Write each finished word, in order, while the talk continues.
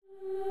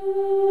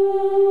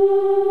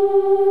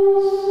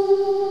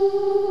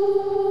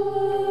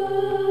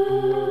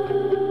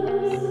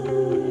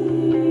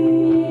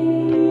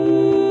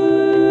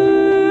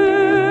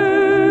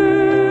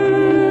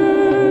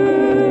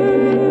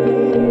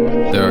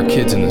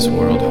kids in this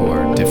world who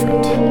are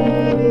different,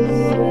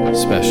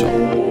 special.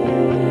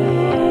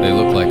 They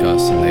look like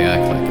us and they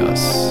act like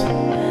us,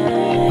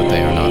 but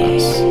they are not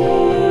us.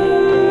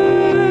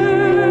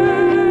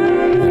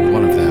 And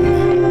one of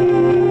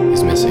them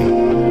is missing.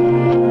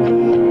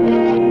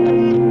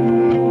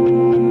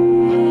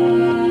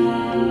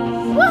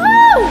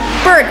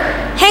 Woohoo! Bird,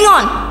 hang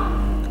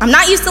on! I'm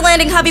not used to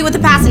landing Hubby with a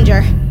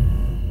passenger.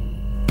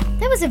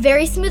 That was a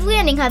very smooth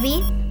landing,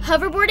 Hubby.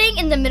 Hoverboarding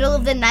in the middle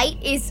of the night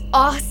is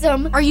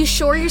awesome. Are you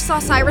sure you saw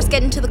Cyrus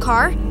get into the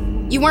car?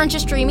 You weren't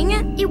just dreaming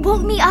it? It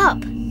woke me up.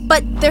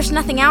 But there's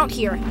nothing out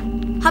here.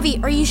 Hubby,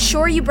 are you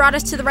sure you brought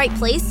us to the right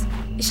place?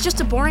 It's just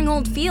a boring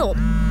old field.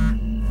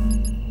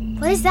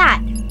 What is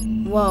that?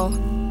 Whoa.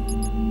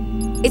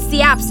 It's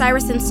the app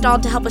Cyrus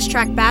installed to help us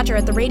track Badger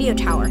at the radio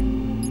tower.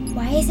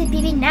 Why is it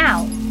beeping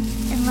now?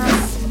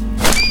 Unless...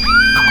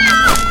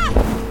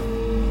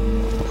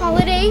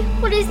 Holiday,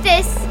 what is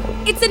this?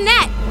 It's a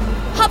net!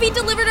 Hubby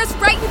delivered us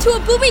right into a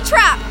booby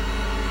trap!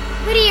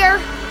 Whittier,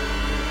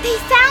 they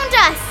found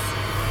us!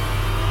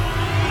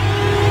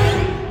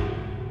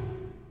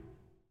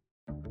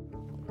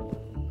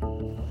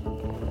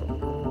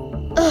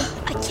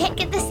 Ugh, I can't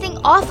get this thing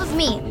off of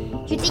me.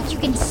 You think you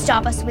can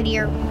stop us,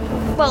 Whittier?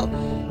 Well,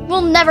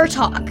 we'll never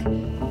talk.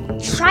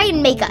 Try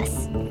and make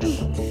us.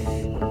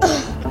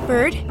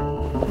 Bird,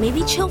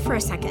 maybe chill for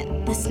a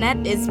second. This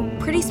net is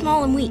pretty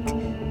small and weak.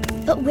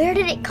 But where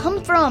did it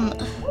come from?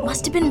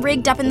 Must have been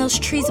rigged up in those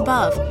trees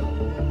above.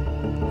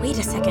 Wait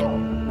a second.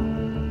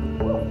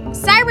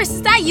 Cyrus,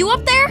 is that you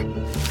up there?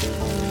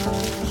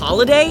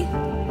 Holiday?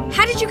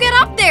 How did you get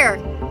up there?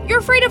 You're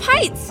afraid of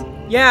heights.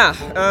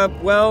 Yeah,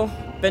 well,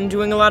 been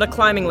doing a lot of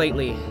climbing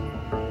lately.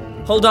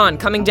 Hold on,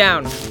 coming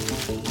down.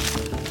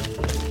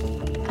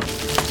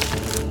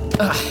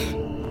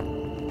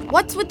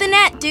 What's with the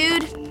net,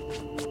 dude?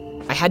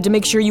 I had to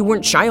make sure you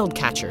weren't child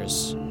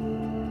catchers.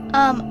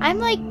 I'm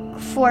like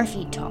 4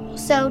 feet tall,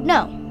 so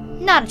no,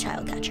 not a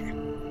child catcher.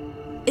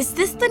 Is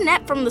this the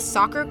net from the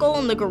soccer goal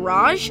in the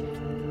garage?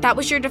 That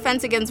was your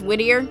defense against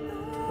Whittier?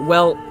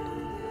 Well,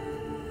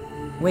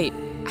 wait,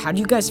 how do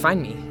you guys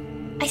find me?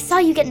 I saw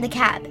you get in the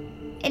cab,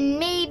 and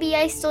maybe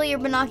I stole your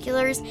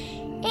binoculars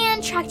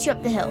and tracked you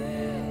up the hill.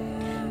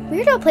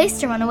 Weirdo place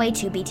to run away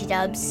to, BT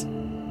Dubs.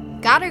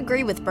 Gotta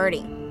agree with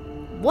Birdie.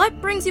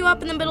 What brings you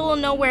up in the middle of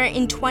nowhere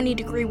in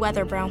 20-degree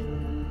weather, bro?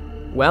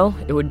 Well,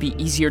 it would be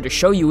easier to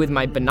show you with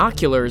my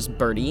binoculars,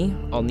 Birdie.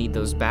 I'll need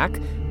those back.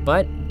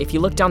 But if you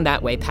look down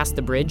that way, past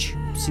the bridge,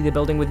 see the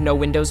building with no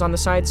windows on the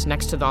sides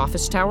next to the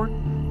office tower?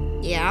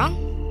 Yeah?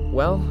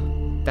 Well,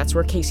 that's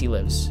where Casey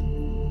lives.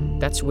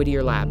 That's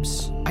Whittier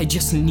Labs. I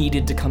just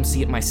needed to come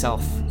see it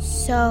myself.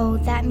 So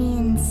that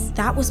means...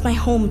 That was my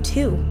home,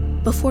 too,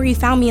 before you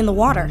found me in the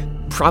water.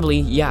 Probably,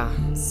 yeah.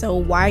 So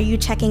why are you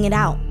checking it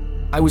out?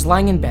 I was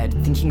lying in bed,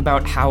 thinking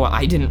about how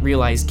I didn't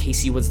realize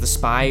Casey was the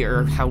spy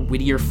or how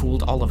Whittier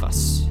fooled all of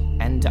us.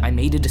 And I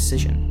made a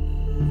decision.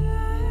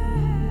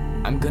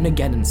 I'm gonna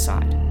get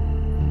inside.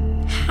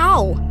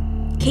 How?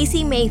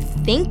 Casey may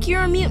think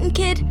you're a mutant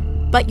kid,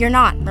 but you're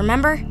not,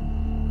 remember?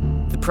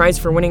 The prize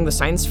for winning the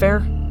science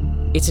fair?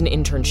 It's an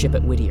internship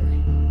at Whittier.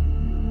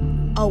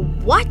 A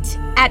what?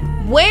 At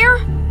where?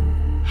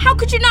 How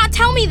could you not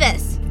tell me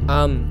this?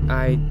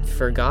 I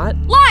forgot?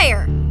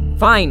 Liar!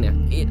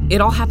 Fine. It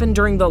all happened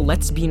during the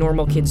Let's Be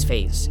Normal Kids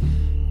phase.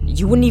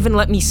 You wouldn't even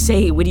let me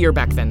say Whittier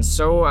back then,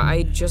 so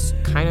I just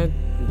kinda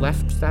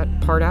left that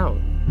part out.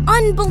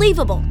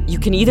 Unbelievable. You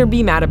can either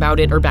be mad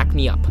about it or back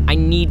me up. I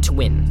need to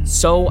win,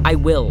 so I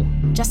will.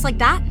 Just like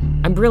that?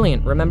 I'm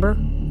brilliant, remember?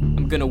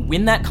 I'm gonna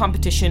win that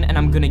competition and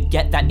I'm gonna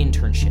get that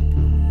internship.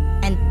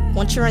 And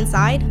once you're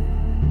inside?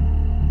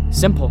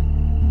 Simple.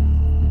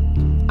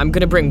 I'm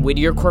gonna bring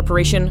Whittier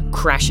Corporation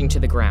crashing to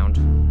the ground.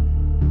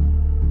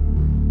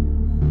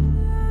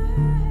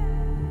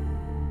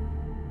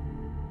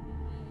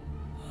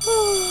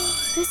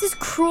 This is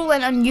cruel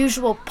and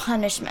unusual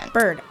punishment.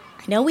 Bird,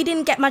 I know we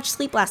didn't get much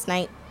sleep last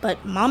night,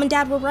 but Mom and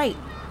Dad were right.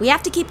 We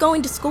have to keep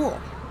going to school.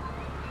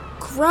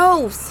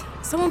 Gross.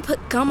 Someone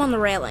put gum on the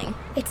railing.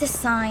 It's a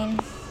sign.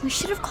 We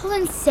should have called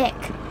in sick.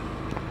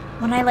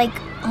 When I,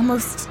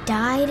 almost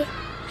died,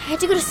 I had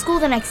to go to school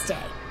the next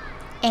day.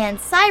 And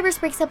Cyrus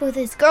breaks up with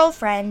his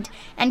girlfriend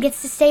and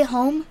gets to stay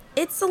home.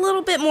 It's a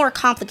little bit more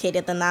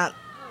complicated than that.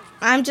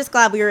 I'm just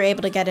glad we were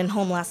able to get in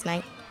home last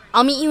night.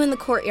 I'll meet you in the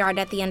courtyard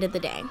at the end of the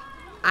day.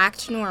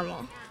 Act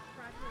normal.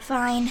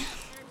 Fine.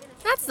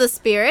 That's the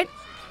spirit.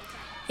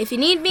 If you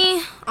need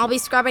me, I'll be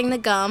scrubbing the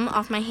gum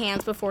off my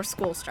hands before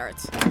school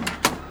starts.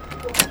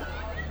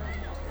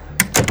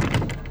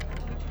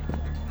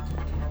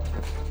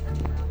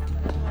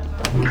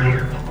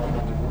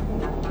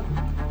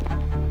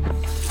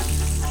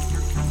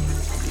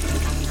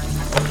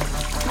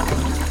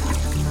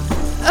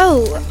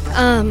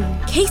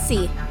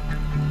 Casey.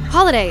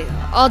 Holiday,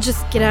 I'll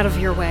just get out of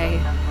your way.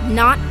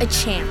 Not a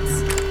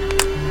chance.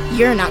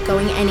 You're not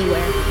going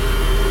anywhere.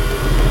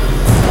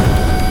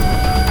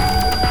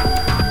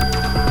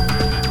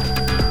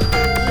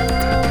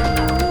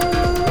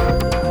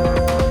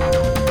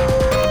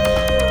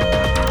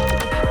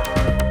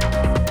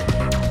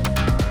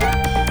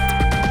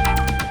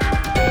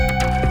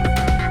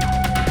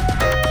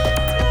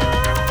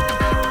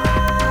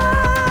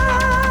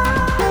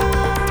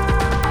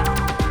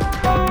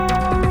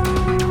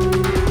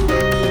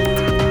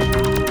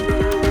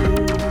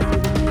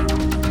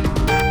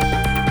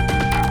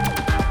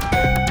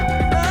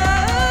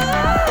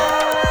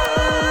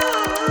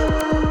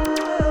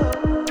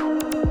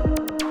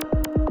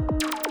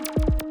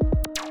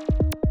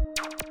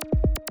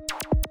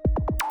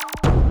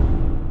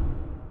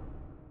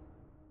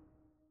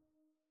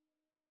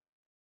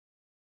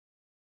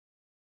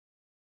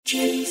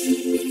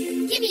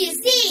 Give me a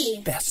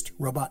Z!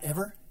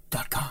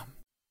 BestRobotEver.com.